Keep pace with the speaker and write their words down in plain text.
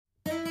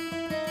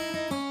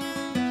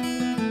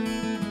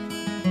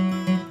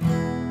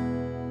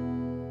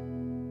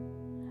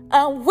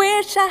I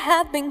wish I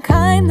had been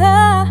kinder.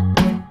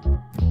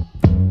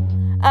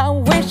 I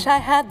wish I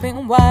had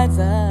been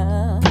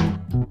wiser.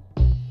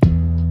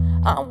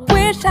 I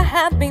wish I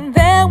had been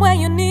there where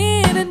you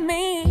needed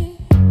me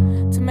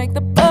to make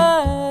the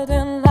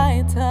burden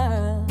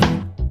lighter.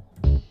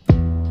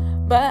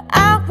 But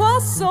I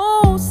was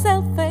so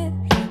selfish.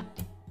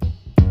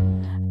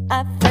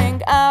 I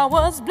think I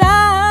was blind.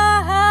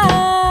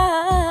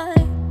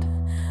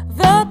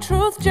 The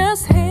truth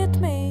just hit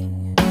me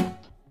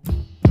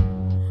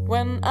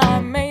when I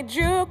made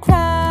you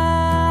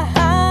cry.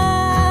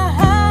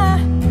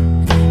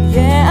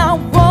 Yeah, I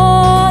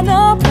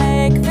wanna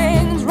make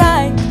things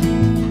right.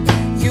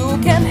 You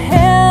can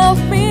help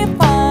me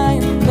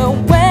find the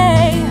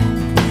way.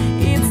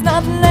 It's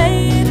not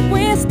late,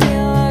 we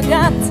still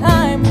got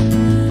time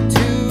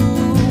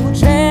to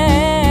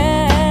change.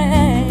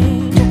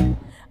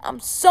 I'm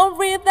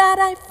sorry that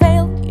I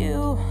failed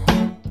you.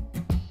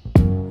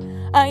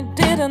 I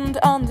didn't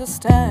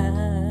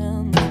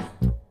understand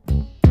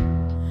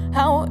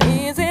how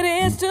easy it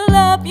is to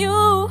love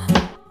you,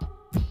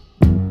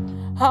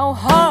 how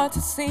hard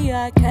to see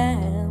I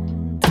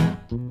can't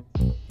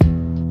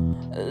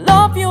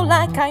love you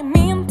like I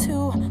mean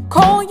to,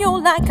 call you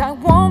like I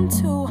want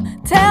to,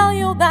 tell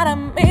you that I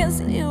miss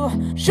you,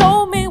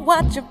 show me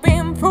what you've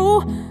been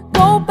through,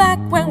 go back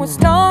when we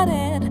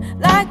started,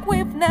 like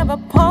we've never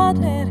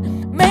parted,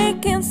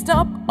 making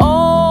stop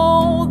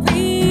all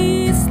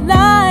these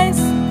lies.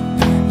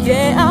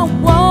 Yeah, I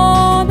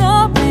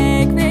wanna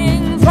make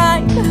things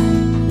right.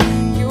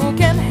 You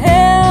can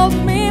help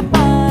me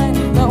find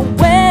the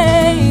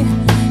way.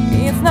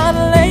 It's not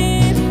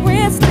late,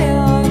 we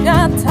still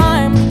got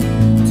time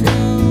to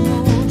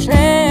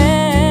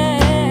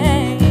change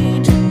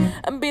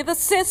and be the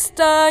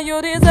sister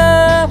you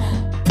deserve.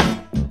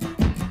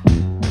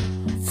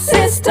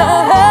 Sister,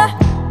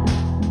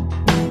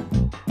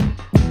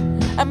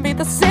 and be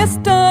the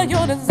sister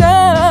you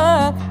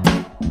deserve.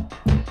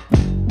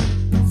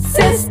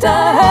 Sister,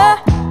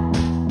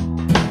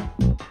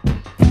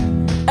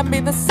 and be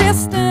the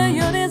sister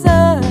you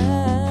deserve.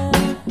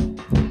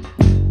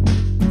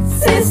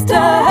 Sister,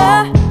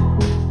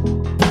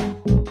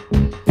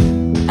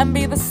 and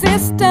be the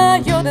sister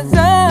you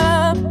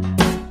deserve.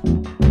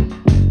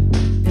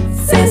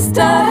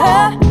 Sister,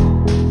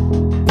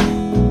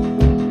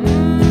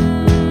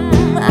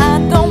 I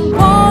don't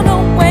wanna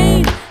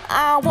wait,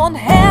 I won't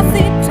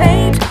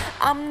hesitate.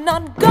 I'm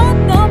not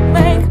gonna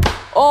make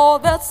all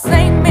the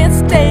same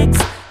mistakes.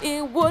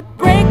 It would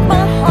break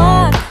my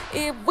heart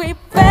if we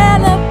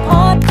fell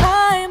apart.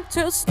 Time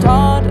to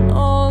start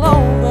all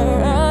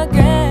over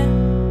again.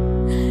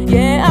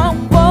 Yeah, I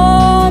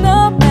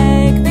wanna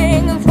make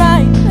things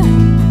right.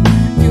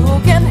 You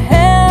can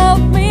help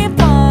me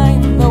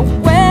find the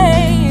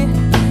way.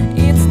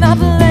 It's not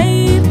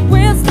late,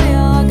 we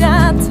still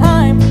got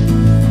time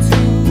to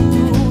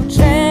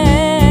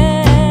change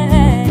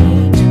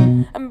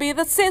and be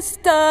the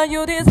sister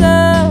you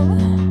deserve.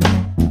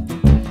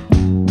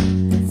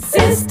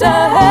 Sister,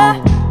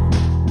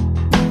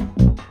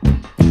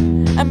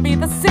 and be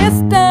the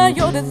sister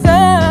you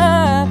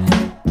deserve.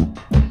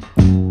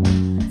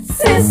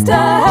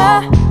 Sister,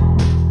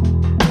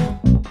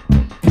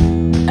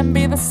 and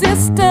be the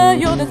sister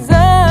you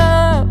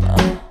deserve.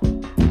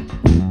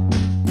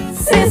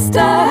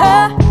 Sister,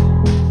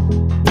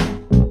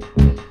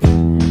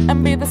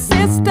 and be the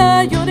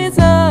sister you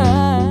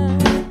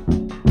deserve.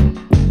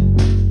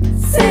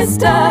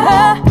 Sister.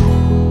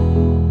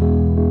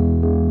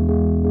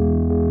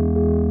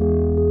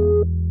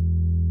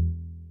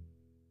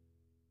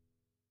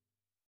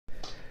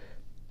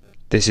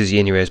 This is the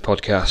In Your Ears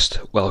podcast.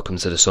 Welcome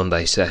to the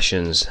Sunday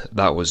sessions.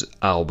 That was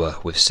Alba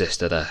with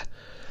Sister there.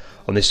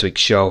 On this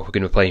week's show, we're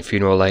going to be playing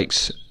Funeral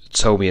Lakes,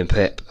 Toby and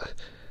Pip,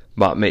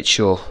 Matt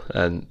Mitchell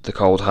and the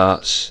Cold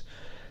Hearts,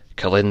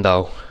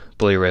 Kalindo,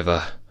 Blue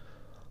River,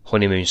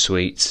 Honeymoon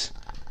Suite,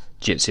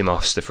 Gypsy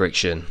Moths, The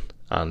Friction,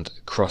 and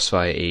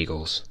Crossfire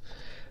Eagles.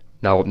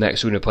 Now up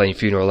next, we're going to be playing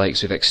Funeral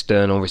Lakes with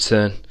External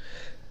Return.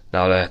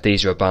 Now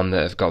these are a band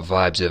that have got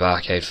vibes of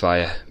Arcade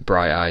Fire,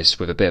 Bright Eyes,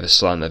 with a bit of a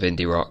slant of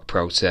indie rock,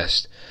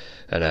 protest,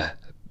 and a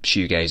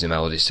shoegaze and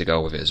melodies to go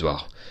with it as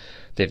well.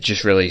 They've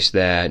just released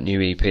their new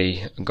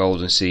EP,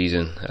 Golden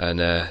Season, and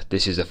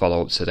this is a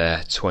follow-up to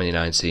their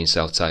 2019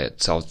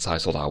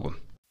 self-titled album.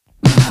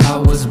 I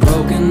was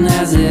broken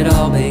as it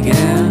all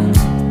began.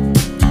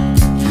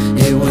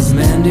 It was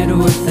mended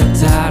with the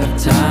tide of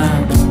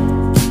time.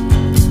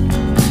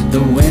 The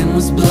wind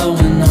was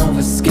blowing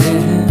over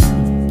skin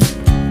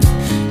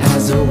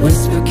as a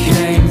whisper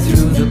came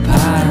through the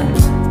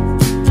pines.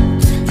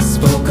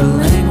 Spoke a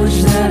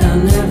language that I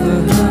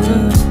never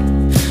heard.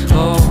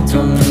 Oh,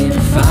 told me to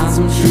find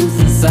some truth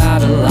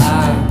inside a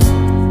lie.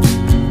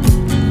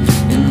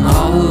 And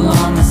all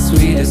along the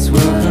sweetest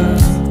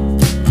words,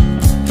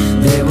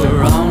 they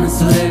were on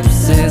his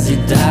lips as he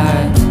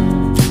died.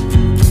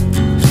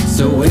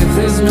 So if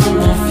there's no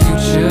more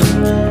future,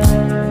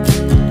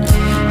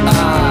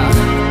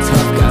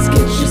 tough guys get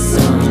your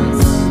sons.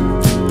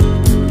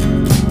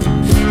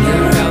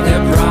 They're out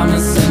there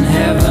promising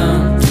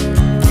heaven,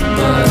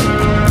 but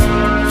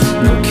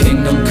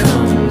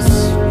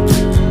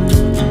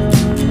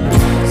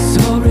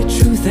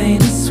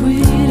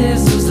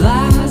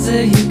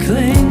that you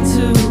cling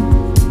to.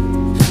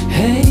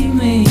 Hey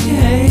me,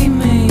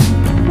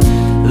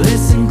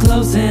 listen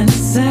close and it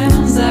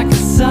sounds like a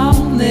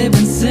song they've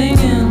been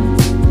singing.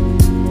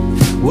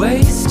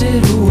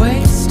 Wasted,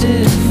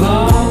 wasted,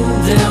 fall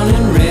down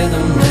in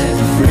rhythm, let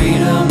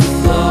freedom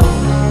flow.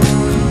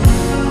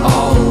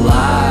 All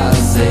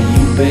lies that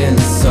you've been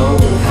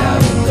sold, how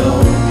to go.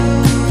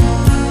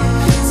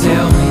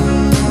 Tell me,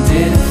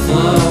 did it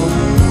flow?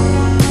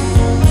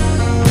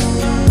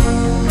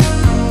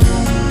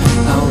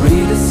 I'll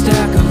read a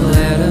stack of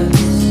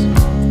letters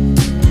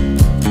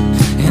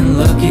and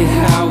look at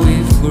how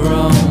we've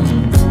grown.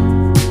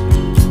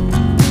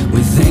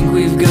 We think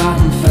we've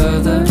gotten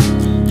further,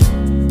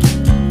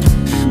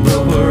 but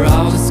we're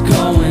all just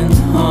going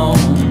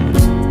home.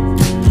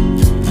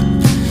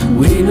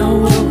 We know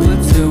what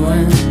we're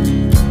doing,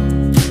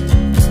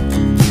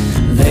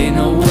 they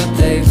know what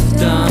they've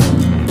done.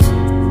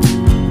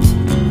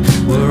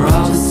 We're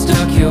all just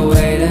stuck here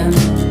waiting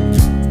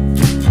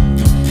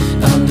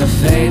under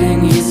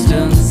fading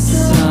eastern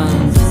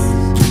suns.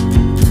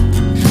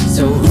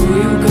 So who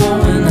you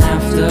going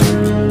after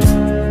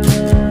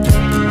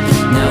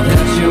now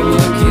that your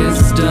work is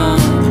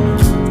done?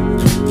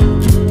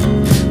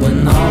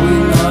 When all we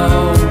know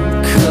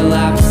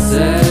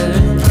collapses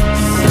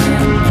and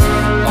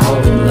all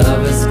the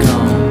love is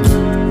gone.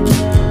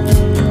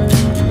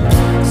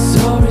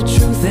 Sorry,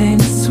 truth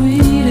ain't as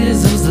sweet as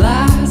those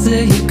lies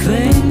that you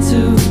cling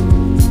to.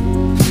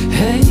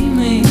 Hey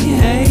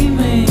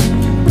me,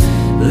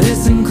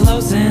 listen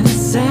close and it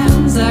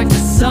sounds like the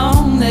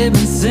song they've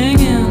been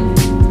singing.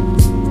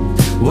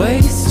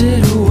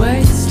 Wasted,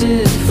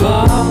 wasted,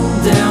 fall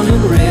down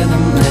in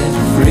rhythm, let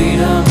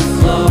freedom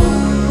flow.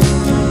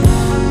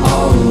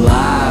 All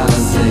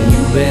lies that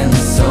you've been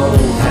sold,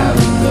 how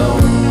to go.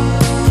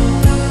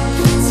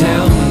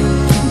 Tell me,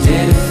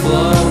 did it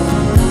flow?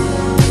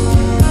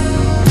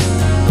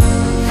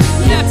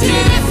 Yeah,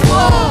 did it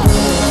flow?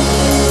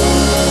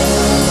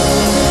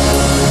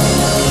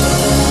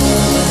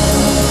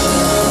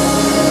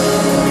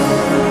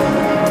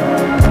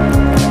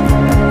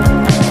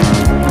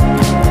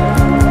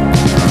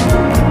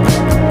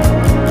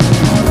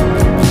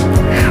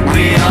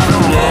 We are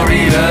the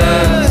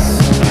warriors.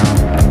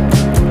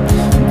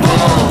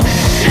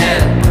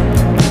 Bullshit.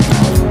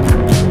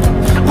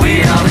 We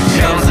are the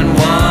chosen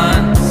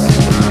ones.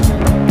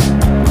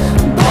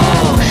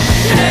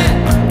 Bullshit.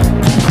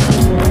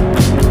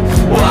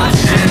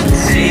 Watching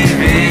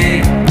TV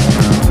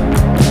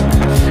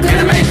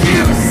gonna make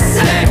you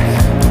sick.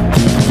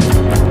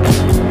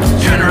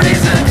 Trying to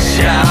raise a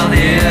child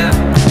here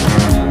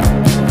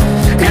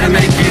gonna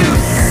make you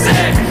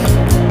sick.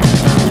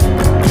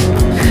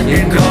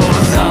 It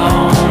goes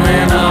on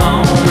and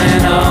on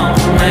and on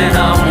and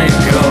on. It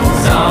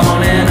goes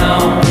on and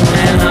on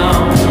and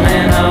on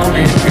and on.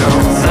 It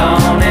goes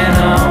on and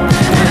on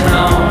and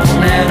on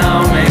and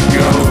on. It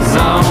goes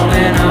on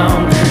and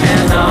on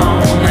and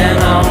on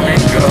and on.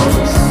 It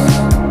goes.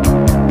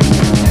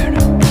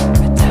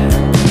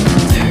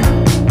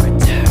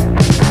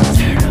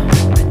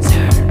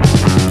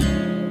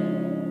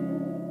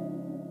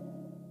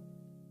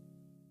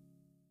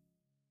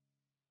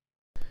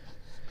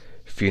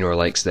 Funeral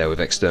Lakes there with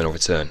External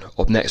Return.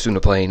 Up next we're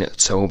going to be playing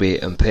Toby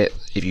and Pip,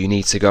 If You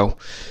Need to Go.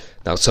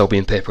 Now Toby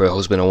and Pip are a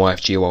husband and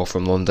wife duo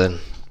from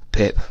London.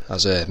 Pip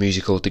has a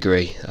musical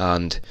degree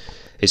and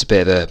is a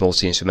bit of a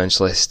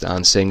multi-instrumentalist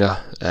and singer,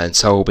 and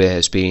Toby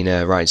has been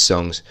writing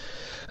songs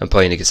and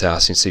playing the guitar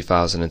since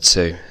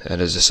 2002,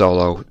 and as a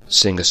solo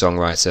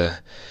singer-songwriter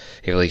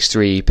he released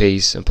 3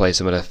 EPs and played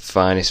some of the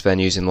finest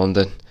venues in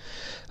London,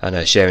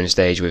 and sharing the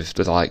stage with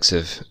the likes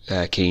of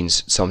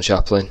Keane's Tom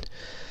Chaplin.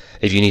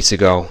 If You Need to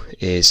Go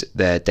is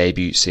their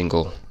debut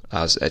single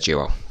as a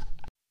duo.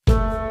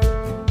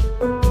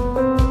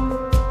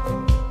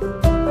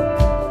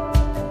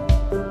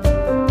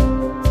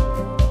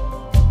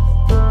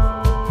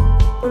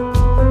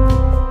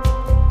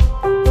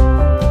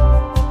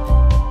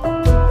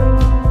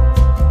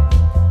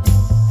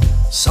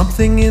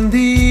 Something in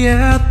the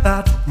air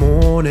that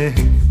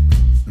morning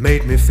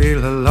made me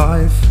feel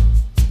alive.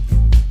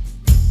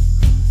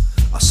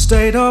 I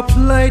stayed up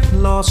late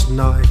last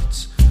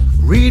night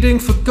reading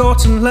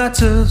forgotten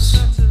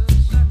letters,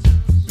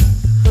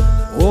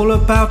 all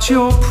about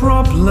your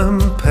problem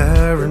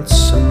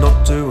parents and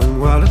not doing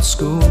well at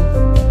school.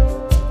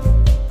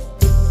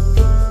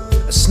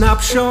 A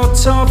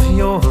snapshot of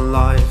your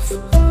life,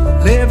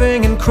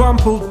 living in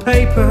crumpled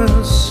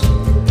papers.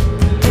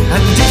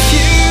 And if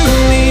you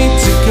need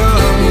to go,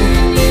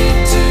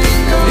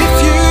 if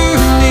you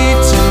need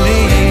to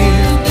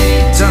leave,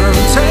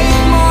 don't take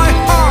my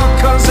heart,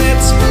 'cause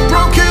it's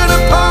broken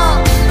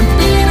apart and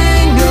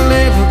beating a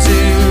little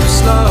too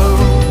slow.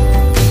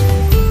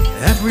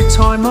 Every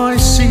time I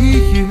see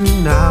you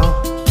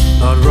now,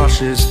 blood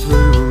rushes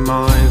through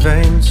my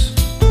veins.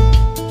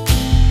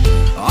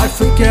 I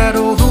forget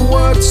all the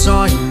words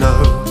I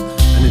know,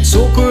 and it's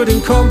awkward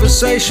in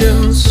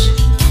conversations.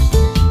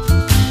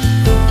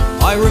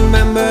 I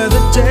remember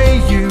the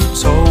day you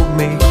told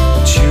me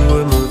that you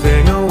were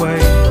moving away.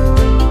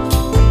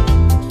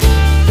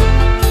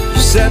 You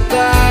said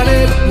that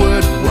it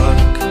would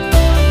work,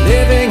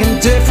 living in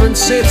different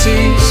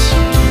cities.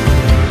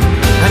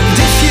 And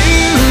if you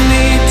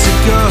need to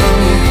go,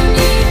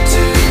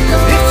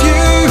 if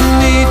you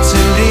need to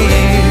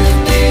leave,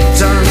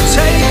 don't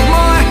take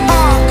my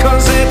heart,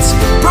 'cause it's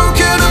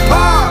broken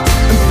apart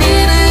and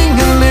beating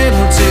a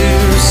little too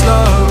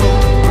slow.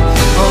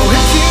 Oh,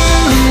 if you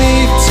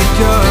need to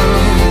go,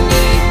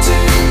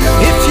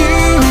 if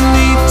you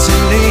need to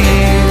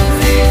leave,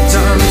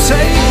 don't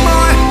take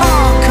my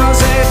heart,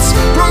 'cause it's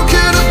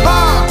broken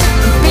apart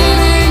and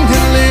beating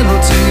a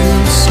little too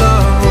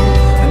slow.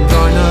 And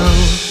I know,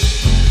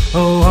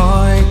 oh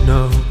I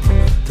know,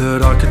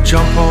 that I could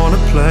jump on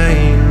a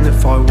plane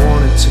if I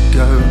wanted to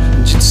go,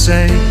 and you'd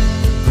say,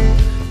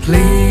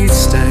 please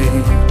stay,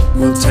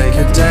 we'll take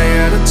a day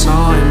at a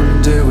time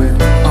and do it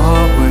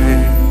our way.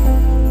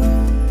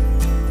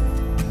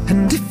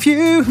 And if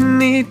you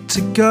need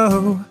to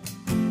go,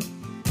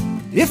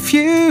 if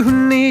you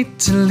need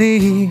to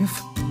leave,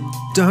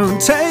 don't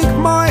take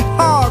my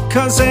heart,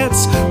 'cause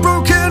it's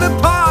broken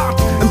apart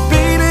and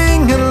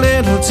beating a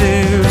little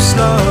too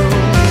slow.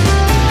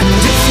 And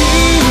if you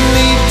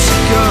need to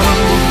go,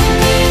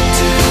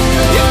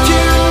 if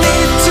you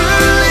need to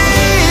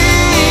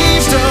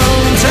leave,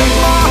 don't take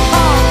my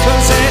heart,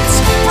 'cause it's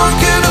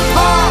broken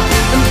apart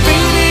and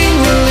beating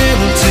a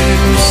little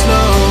too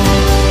slow.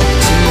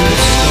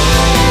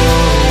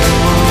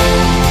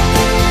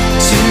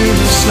 Too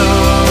slow,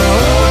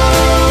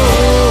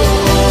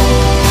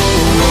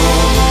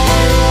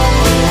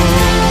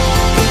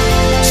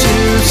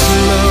 too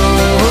slow.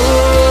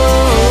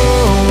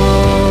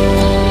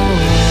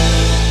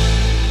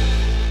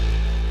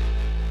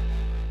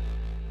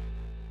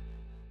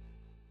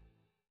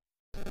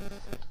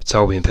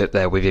 Toby and Pip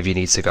there with If You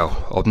Need to Go.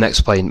 Up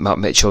next, playing Matt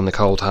Mitchell and the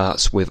Cold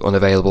Hearts with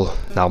Unavailable.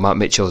 Now, Matt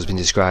Mitchell has been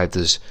described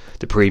as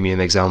the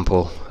premium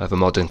example of a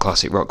modern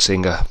classic rock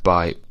singer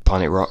by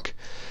Planet Rock.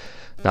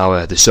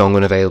 Now, the song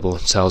Unavailable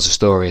tells the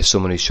story of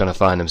someone who's trying to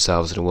find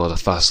themselves in a world of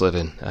fast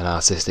living and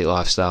artistic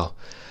lifestyle,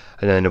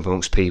 and then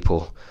amongst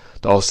people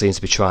that all seem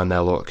to be trying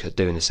their luck at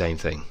doing the same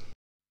thing.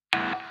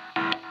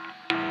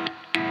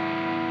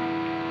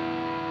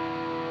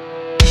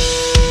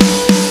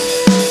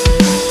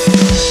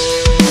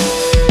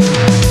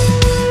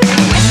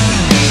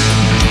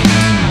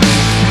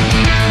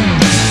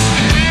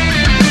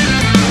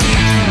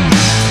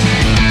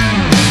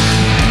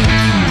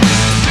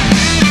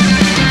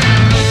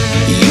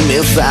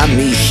 Find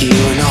me here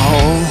in a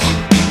hole,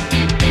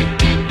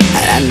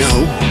 and I know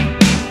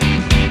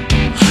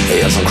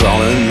as I'm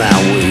crawling my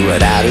way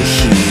right out of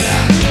here.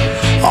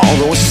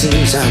 Although it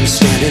seems I'm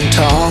standing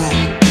tall,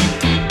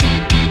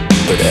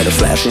 but at a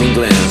flashing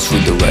glance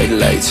with the right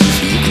lights,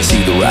 you can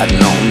see the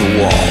writing on the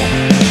wall.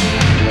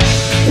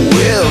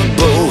 We're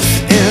both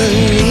in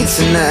need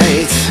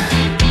tonight,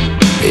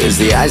 as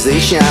the eyes they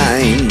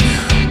shine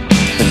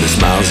and the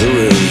smiles are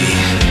early.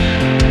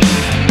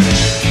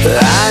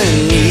 I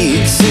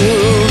need to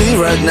leave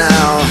right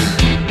now,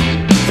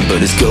 but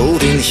it's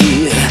cold in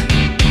here,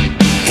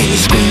 and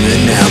you're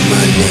screaming out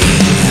my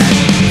name.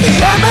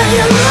 I may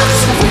have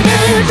looked, we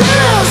may have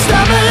danced,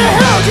 I may have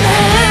held your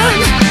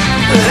hand,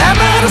 I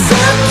might have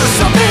said there's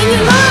something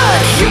you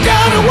like, you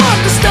gotta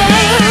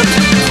understand.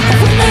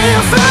 We may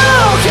have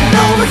fell, getting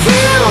over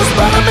heels,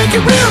 but I make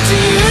it real to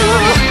you.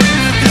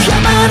 I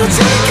might have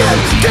taken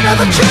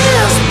another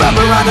chance, but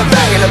we're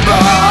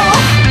unavailable.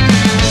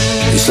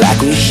 It's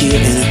like we're here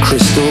in a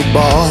crystal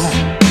ball,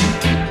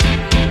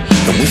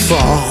 and we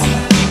fall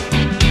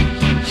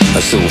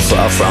so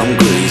far from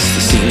grace,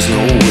 there seems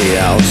no way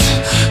out.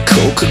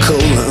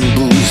 Coca-Cola and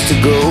booze to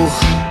go,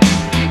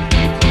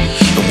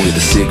 and with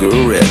a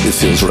cigarette that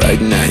feels right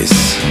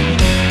nice,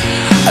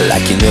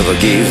 like you never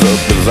gave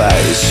up the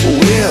vice.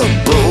 We're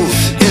both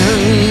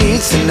in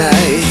need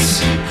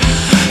tonight,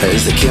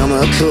 as the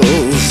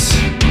chemicals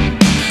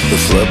that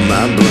flood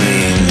my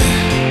brain.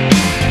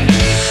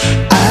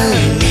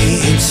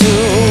 To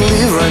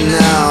leave right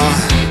now,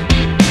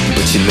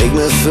 but you make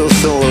me feel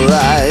so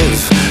alive,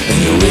 and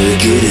you're really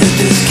good at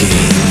this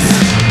game.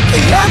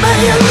 I may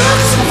have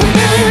looked, we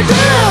may have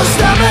danced,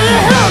 I may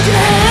have held your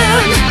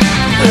hand,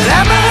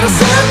 I might have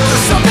said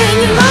there's something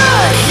you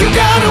like, you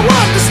gotta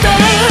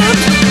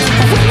understand.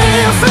 We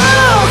may have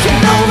fell,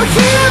 getting over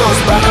heels,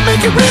 but I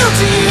make it real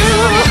to you.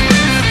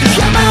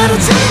 I might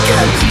have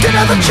taken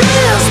another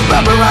chance,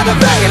 but we're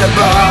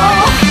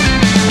unavailable.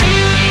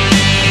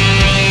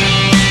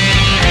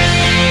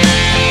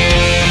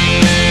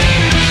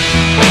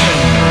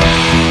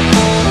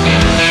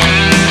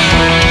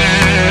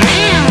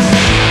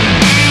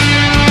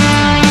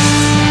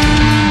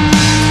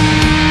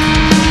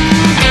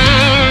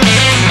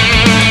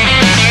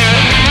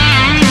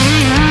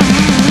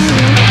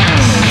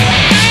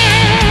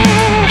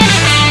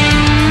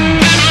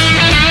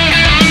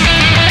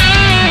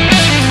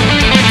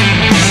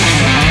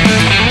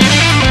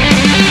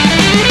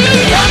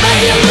 I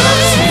may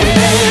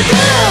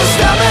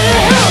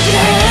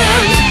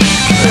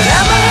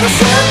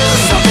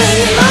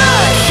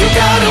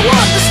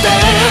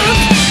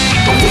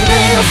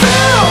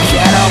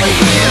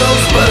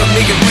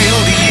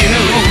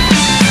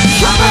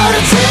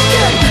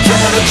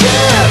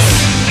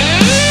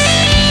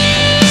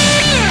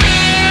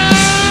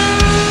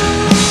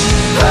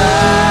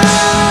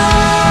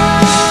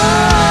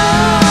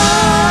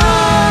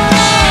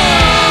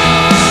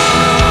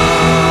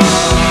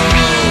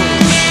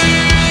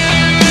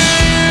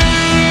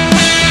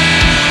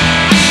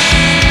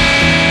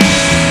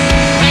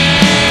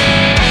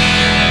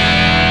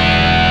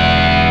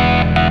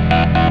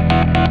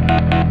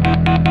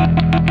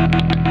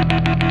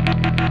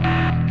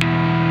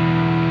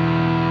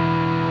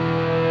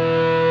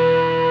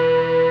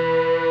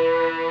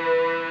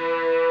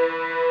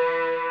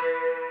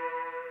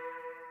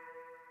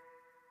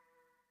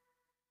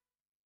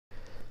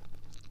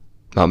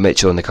Matt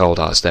Mitchell and the Cold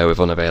Hearts there with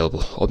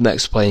Unavailable. Up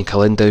next, playing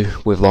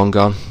Kalindu with Long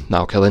Gone.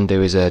 Now,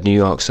 Kalindu is a New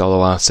York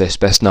solo artist,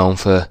 best known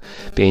for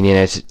being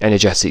the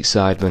energetic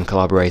sideman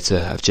collaborator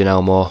of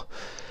Janelle Moore,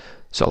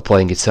 sort of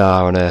playing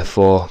guitar on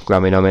 4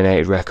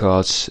 Grammy-nominated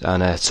records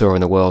and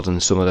touring the world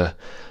on some of the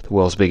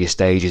world's biggest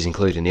stages,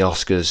 including the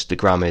Oscars, the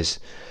Grammys,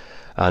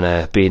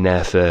 and being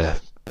there for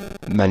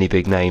many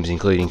big names,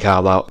 including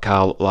Karl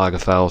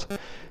Lagerfeld,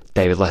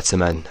 David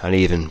Letterman, and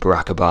even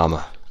Barack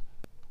Obama.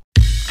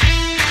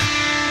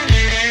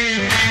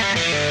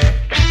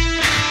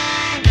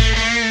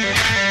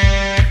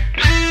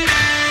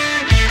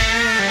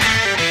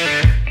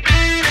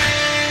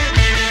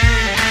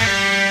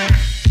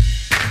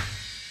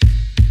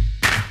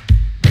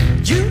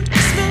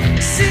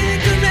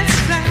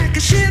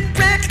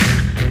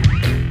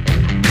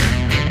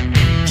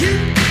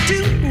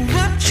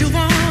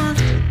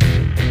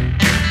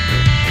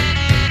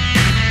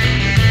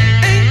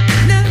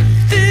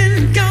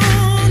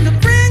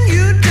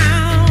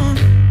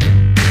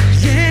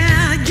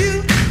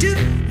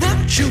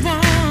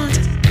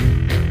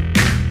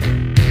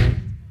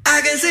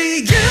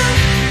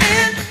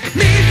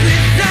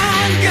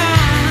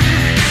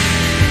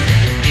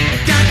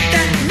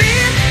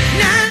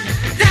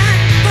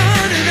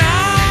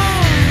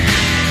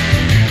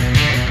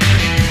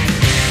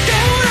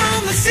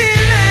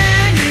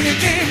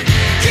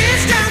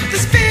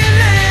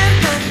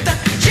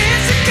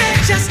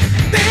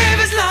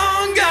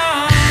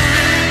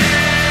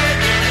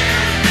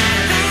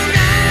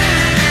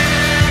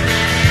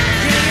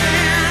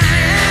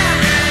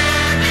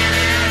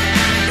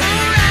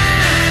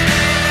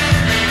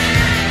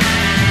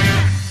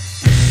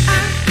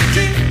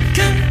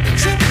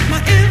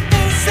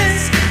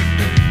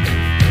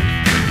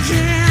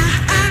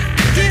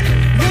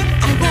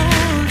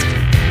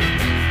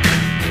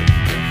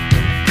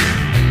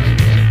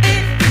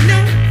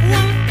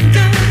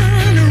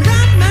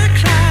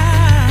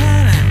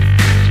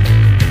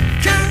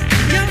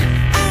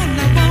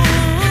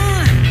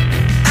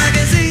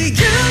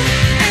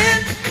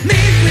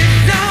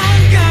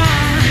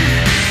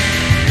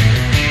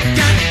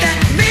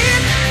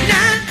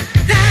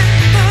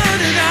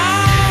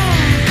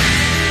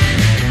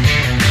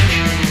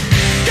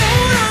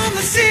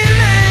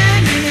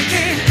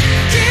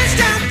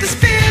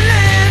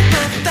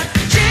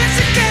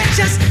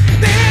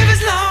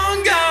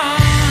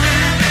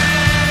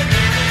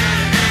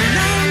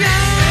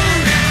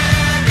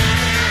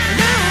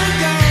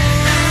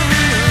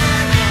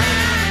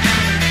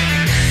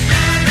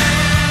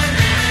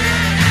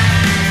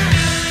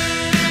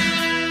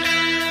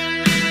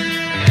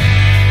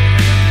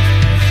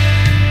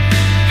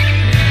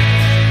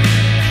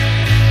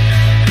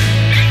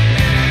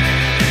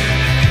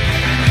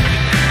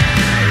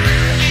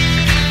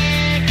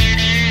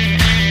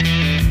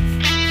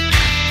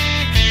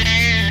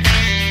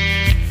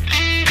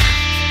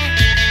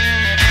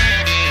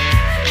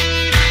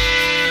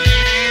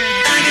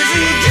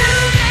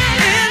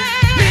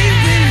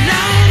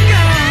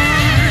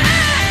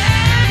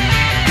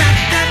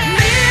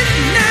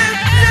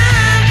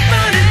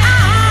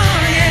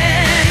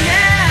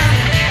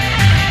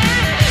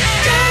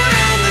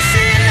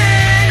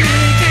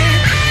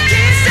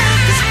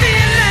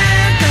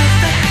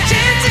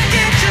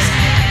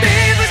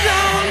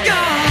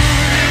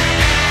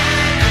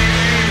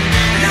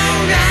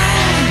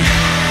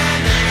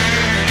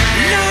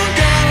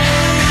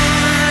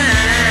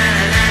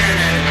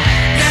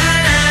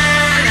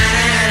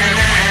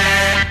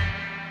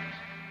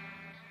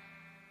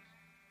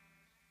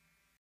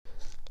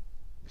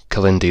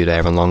 Kalindu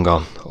there and Long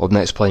Gone. Up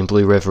next, playing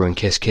Blue River and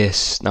Kiss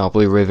Kiss. Now,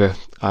 Blue River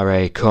are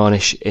a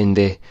Cornish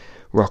indie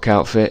rock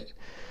outfit.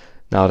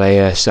 Now,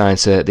 they signed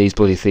to These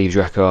Bloody Thieves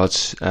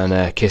Records,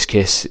 and Kiss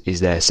Kiss is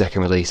their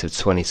second release of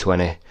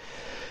 2020,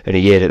 in a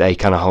year that they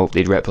kind of hoped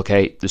they'd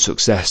replicate the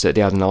success that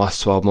they had in the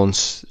last 12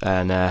 months,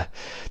 and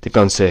they've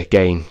gone to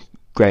gain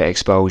great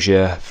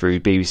exposure through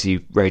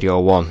BBC Radio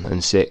 1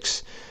 and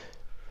 6,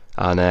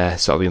 and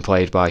sort of been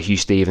played by Hugh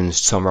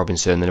Stevens, Tom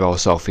Robinson, and they're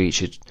also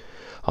featured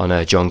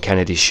on John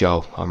Kennedy's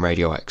show on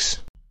Radio X.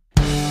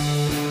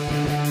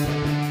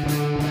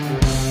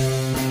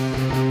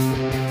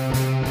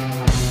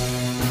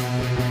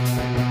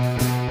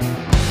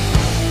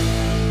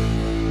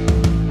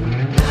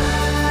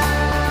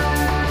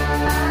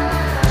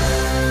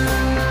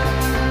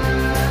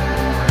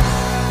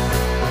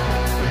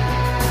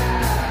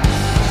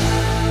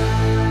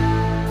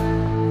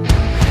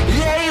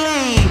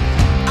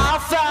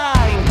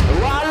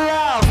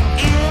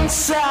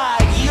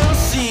 Inside, you'll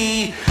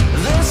see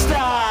the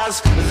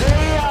stars,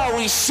 they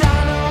always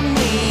shine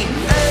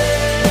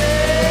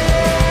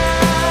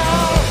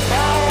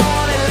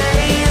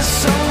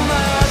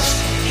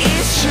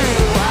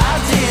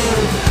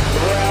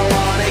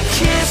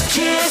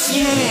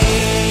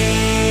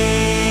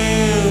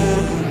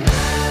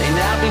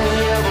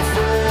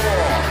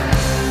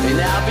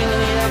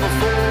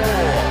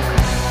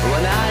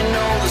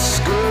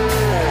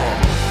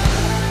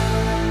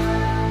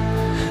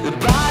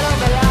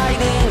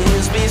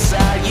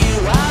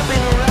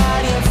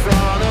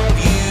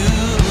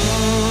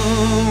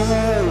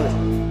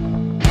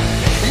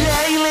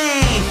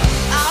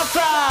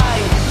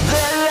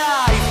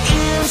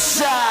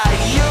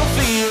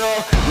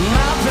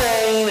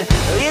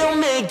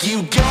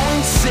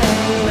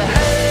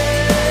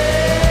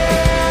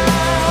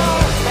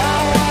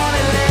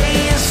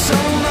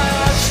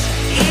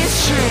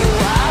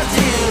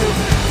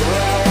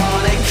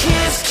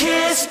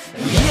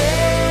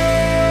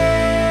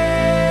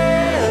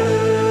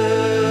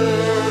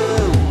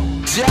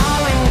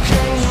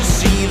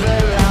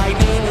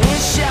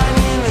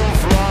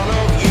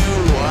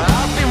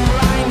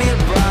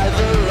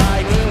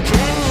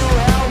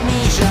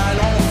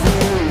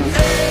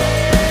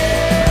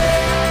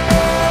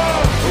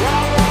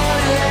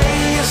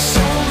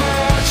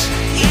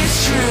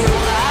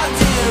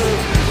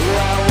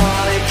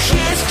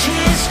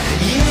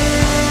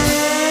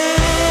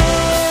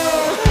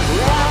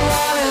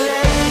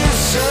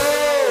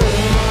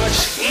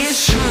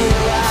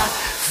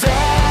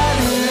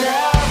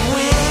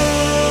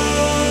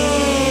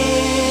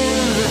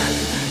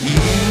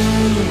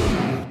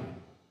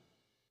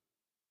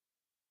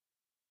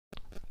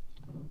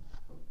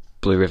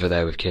Blue River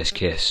there with Kiss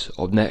Kiss.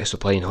 Up next we're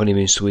playing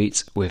Honeymoon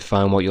Suite with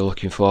Find What You're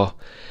Looking For.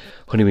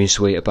 Honeymoon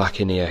Suite are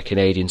back in the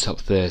Canadian top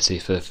 30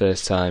 for the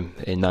first time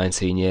in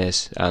 19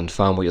 years, and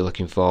Find What You're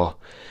Looking For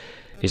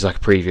is like a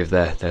preview of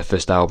their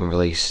first album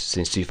release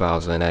since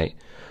 2008.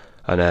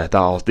 And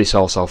this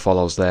also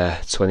follows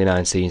their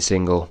 2019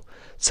 single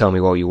Tell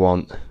Me What You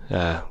Want,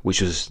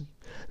 which was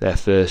their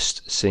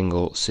first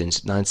single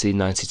since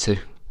 1992.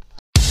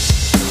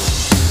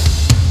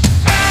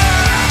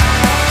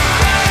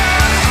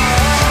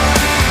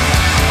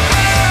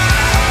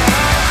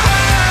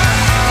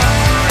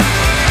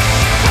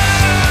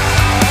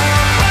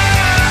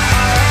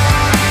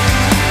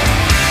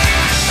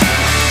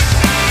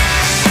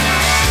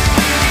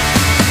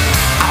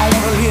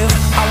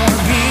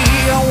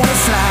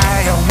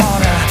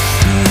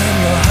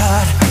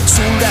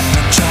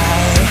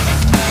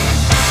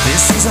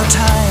 Our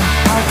time,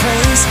 our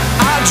place,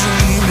 our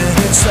dream, and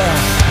it's the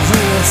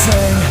real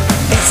thing.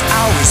 It's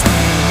always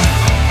been.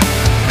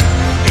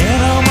 In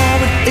a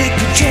moment, it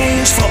could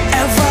change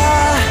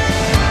forever.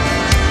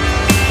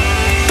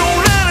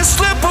 Don't let it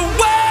slip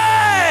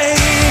away.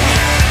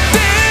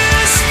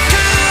 This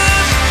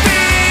could be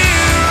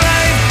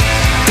right.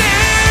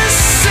 This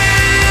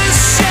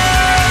is your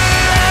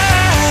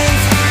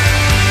life.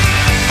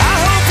 I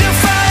hope you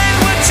find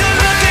what you're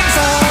looking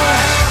for.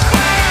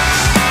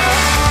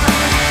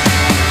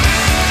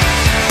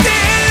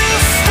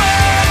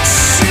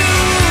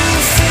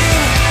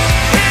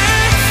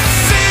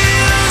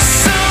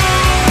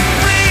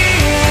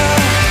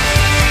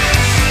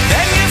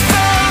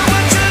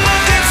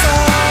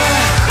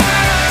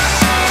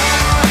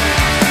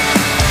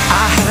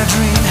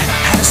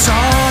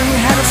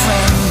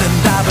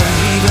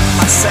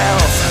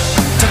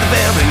 To the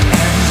very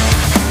end.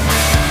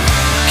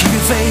 Keep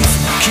your faith,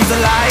 keep the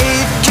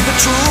light, keep it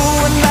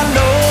true, and I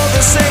know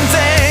the same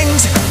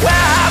things will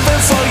happen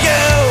for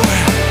you.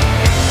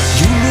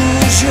 You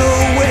lose your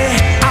way,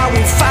 I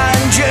will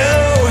find you.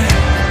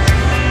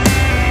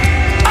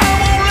 I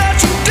won't let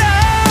you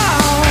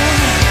down.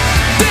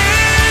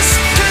 This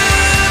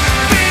could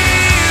be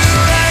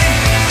right.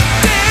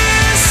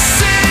 This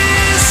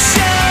is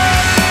your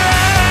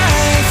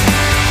life.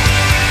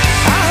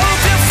 I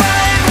hope you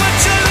find what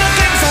you're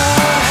looking for.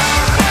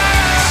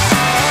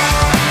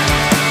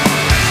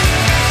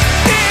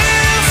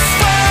 If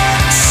what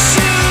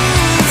you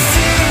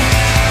feel,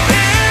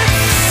 it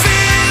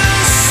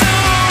feels so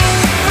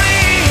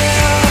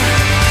real,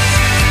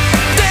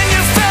 then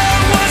you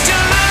found what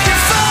you're looking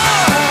for.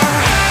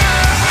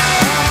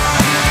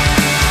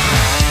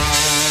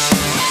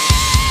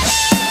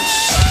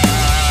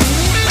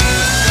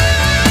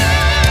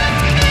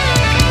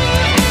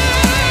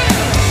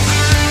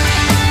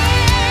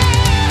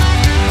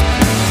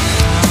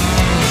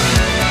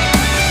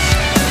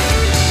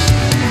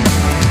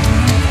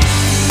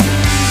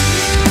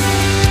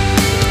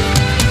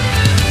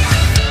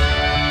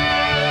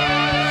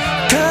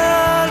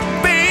 Could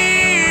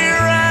be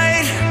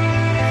right.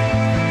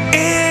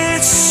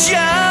 It's your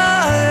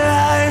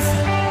life.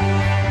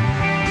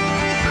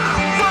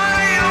 What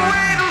are you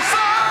waiting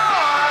for?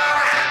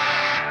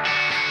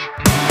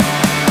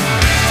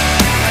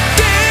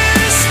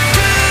 This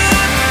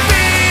could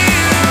be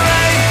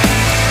right.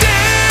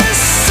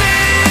 This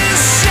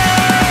is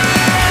your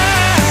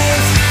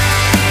life.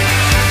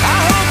 I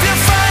hope you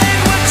find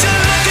what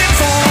you're looking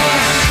for.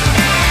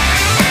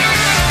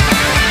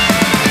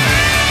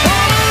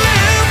 Wanna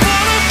live,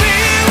 wanna be,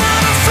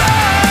 wanna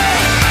fly.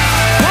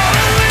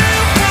 Wanna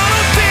live,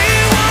 wanna be,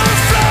 wanna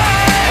fly.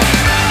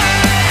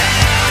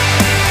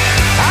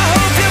 I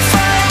hope you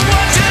find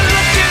what you're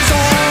looking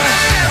for.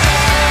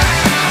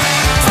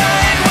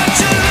 Find what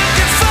you're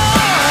looking for.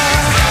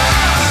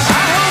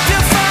 I hope you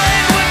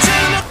find what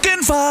you're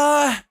looking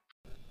for.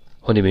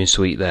 Honeymoon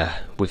Suite there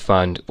with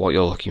Find What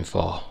You're Looking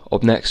For.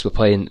 Up next we're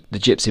playing the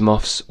Gypsy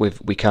Moths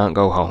with We Can't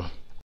Go Home.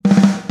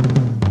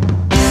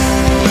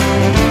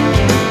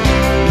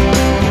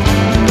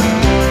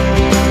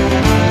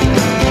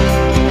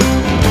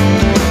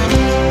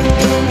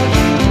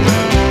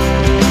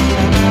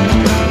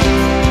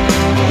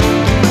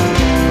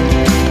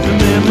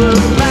 Remember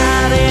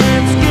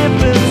riding,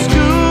 skipping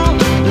school.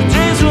 The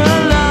days were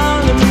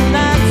long and the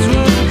nights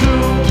were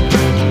cool.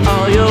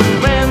 All your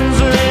friends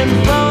were in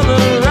for the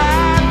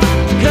ride.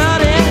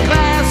 Cutting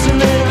class and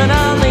living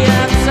on the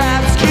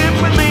outside. Skip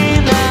with me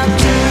now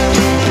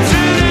too.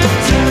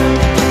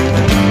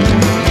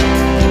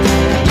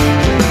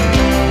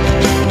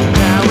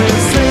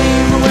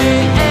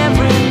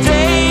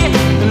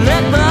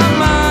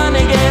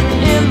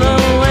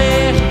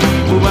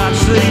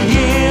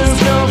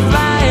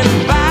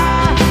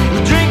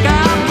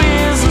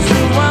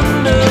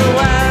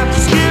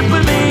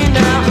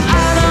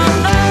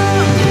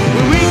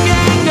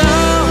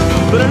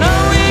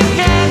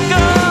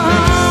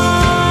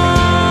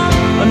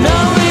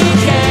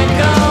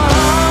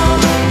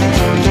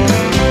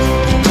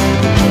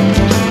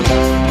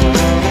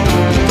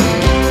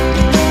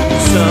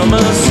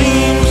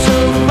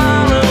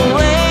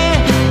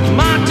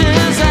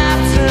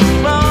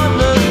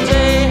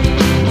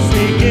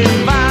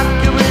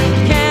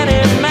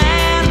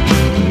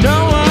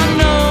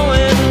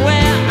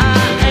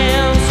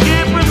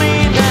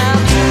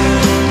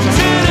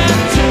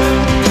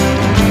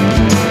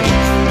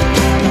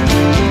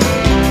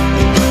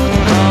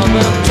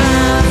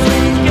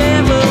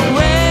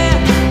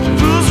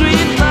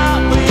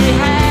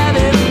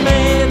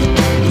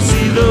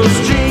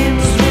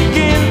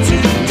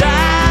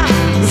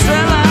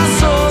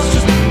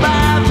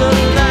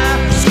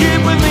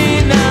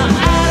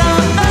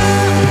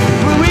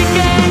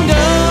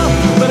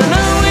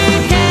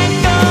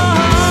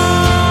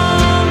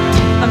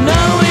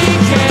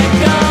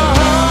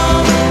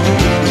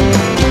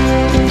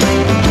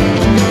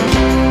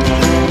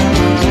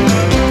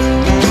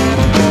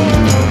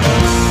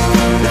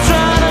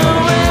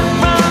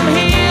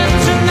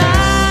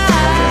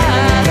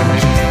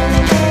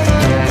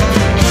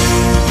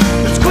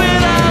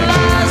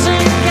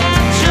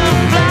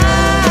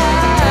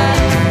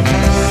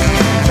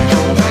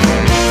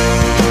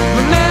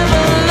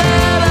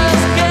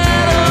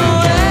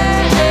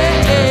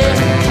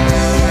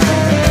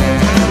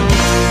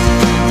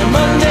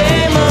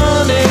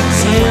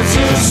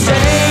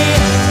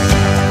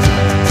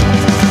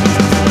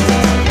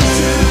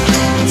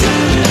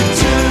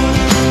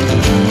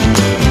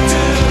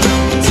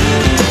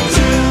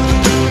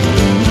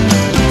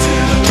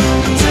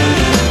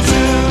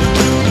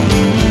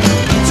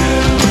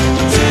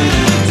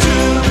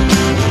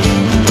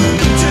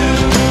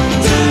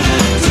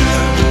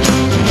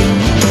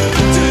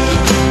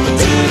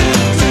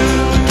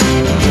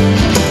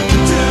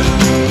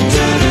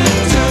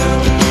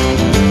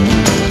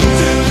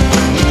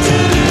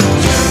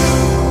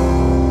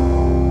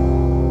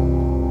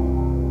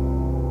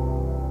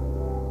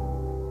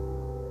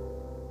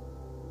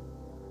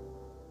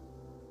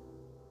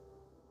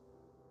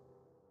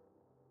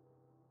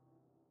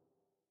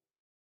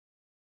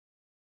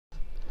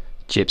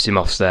 Gypsy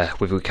Moths there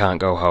with We Can't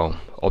Go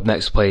Home. Up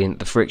next playing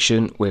The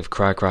Friction with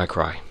Cry Cry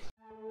Cry.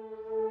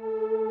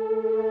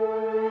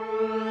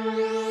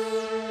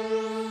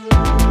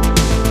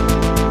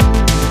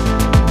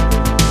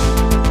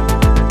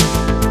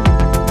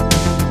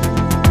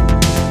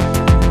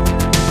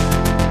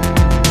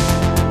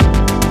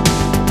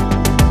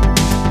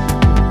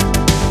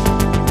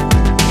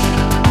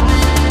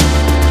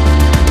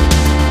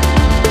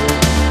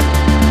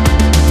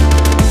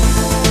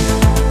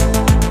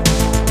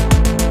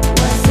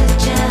 Was it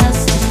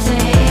just a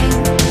thing?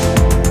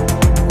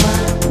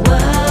 What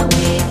were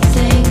we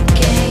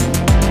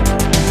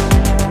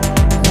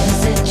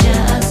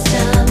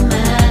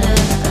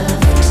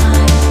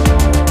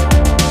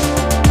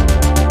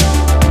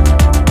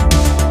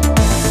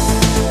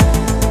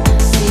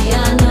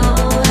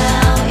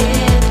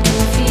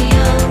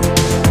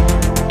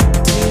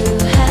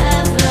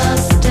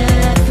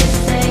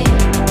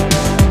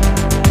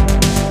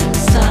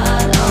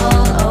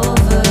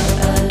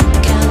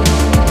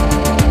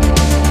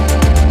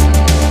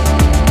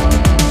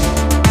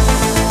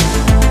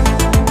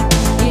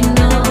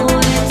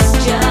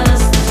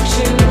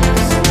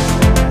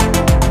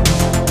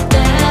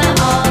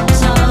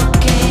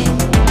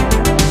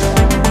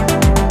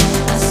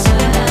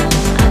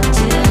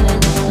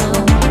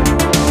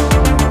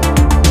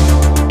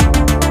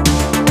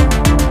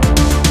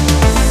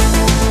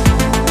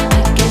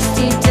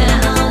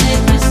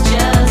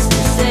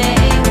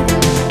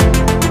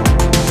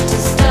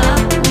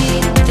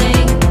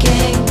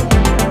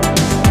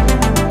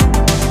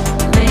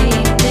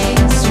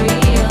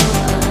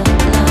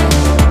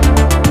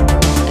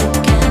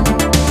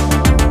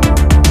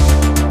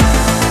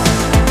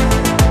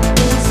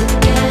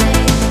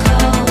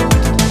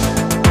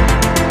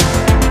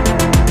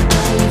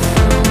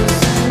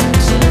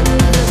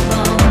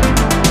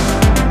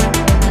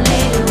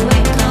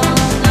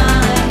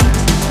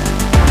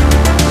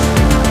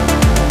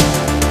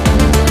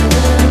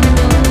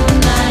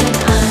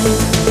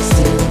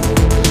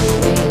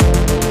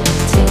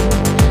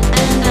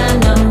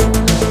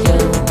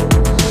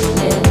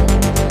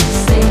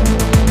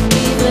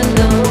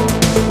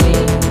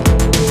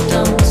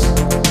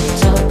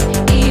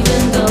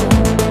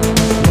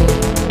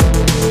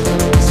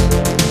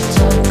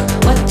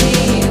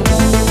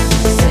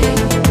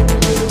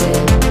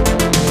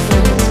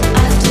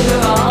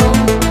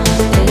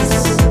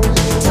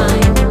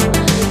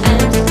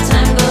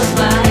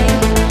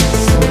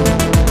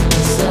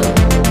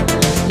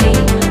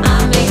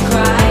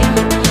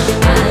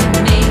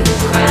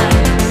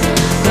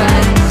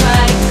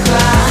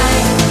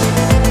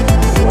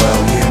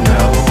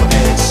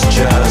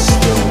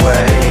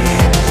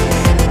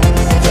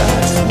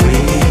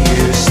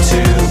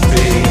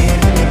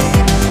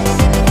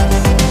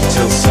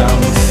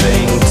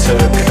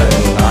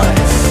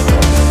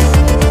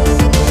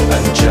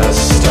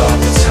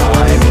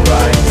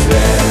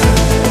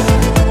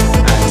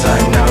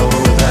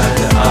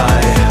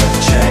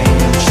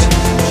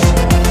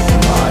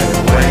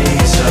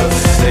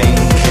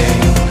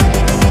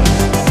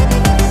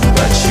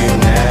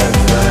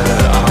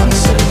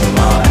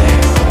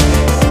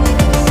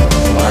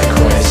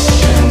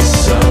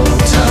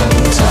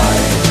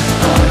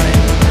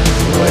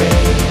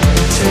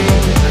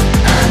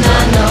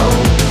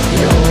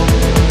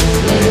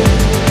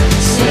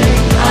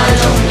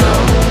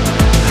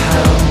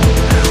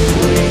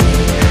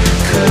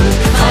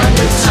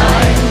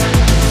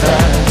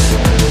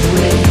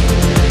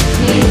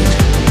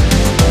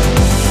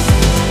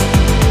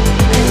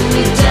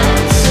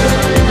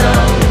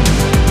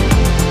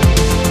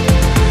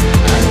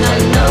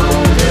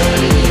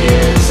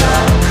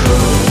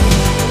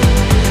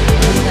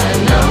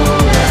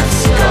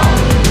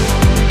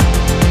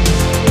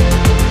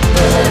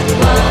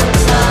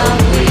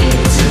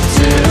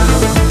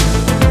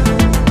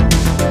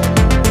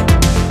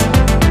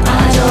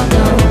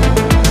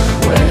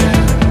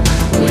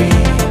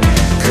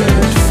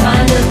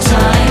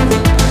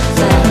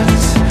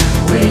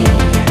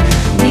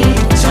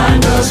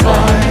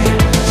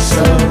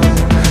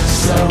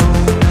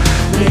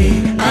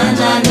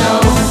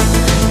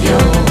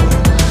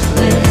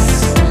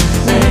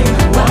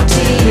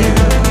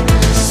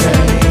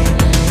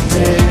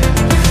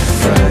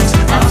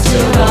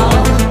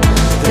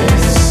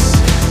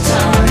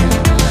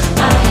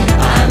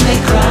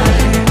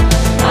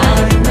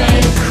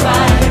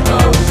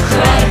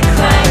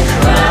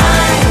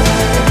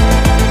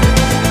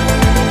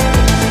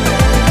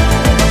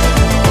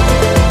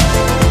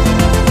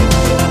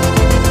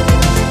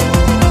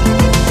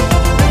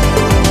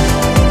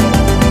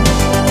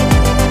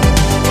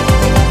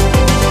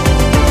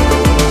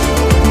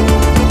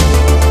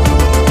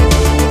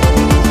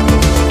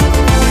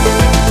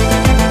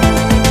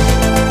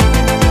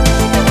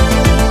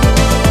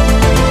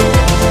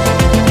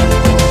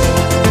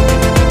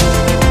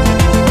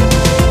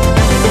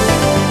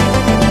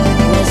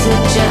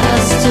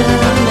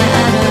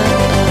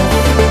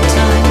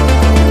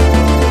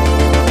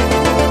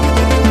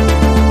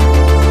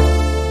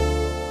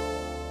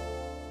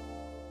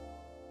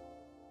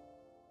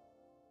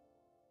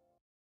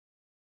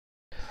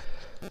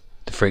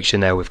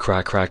Friction there with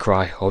Cry Cry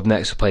Cry. Up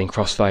next we're playing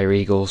Crossfire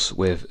Eagles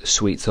with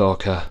Sweet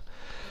Talker.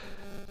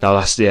 Now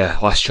that's the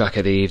last track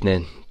of the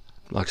evening.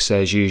 Like I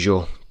say, as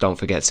usual, don't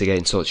forget to get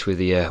in touch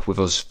with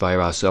us via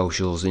our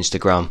socials,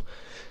 Instagram,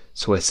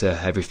 Twitter,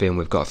 everything.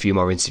 We've got a few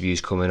more interviews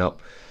coming up,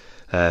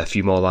 a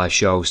few more live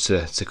shows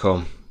to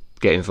come.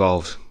 Get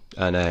involved,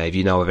 and if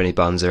you know of any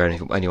bands or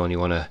anyone you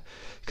want to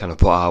kind of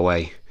put our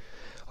way,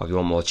 or if you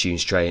want more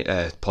tunes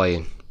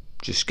playing,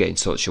 just get in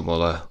touch and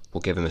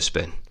we'll give them a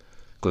spin.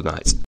 Good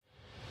night.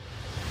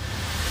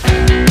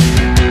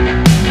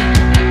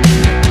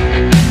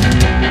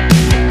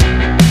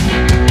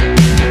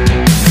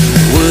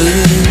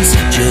 Words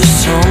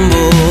just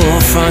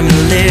tumble from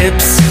your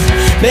lips,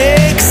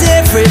 makes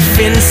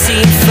everything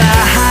seem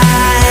fine.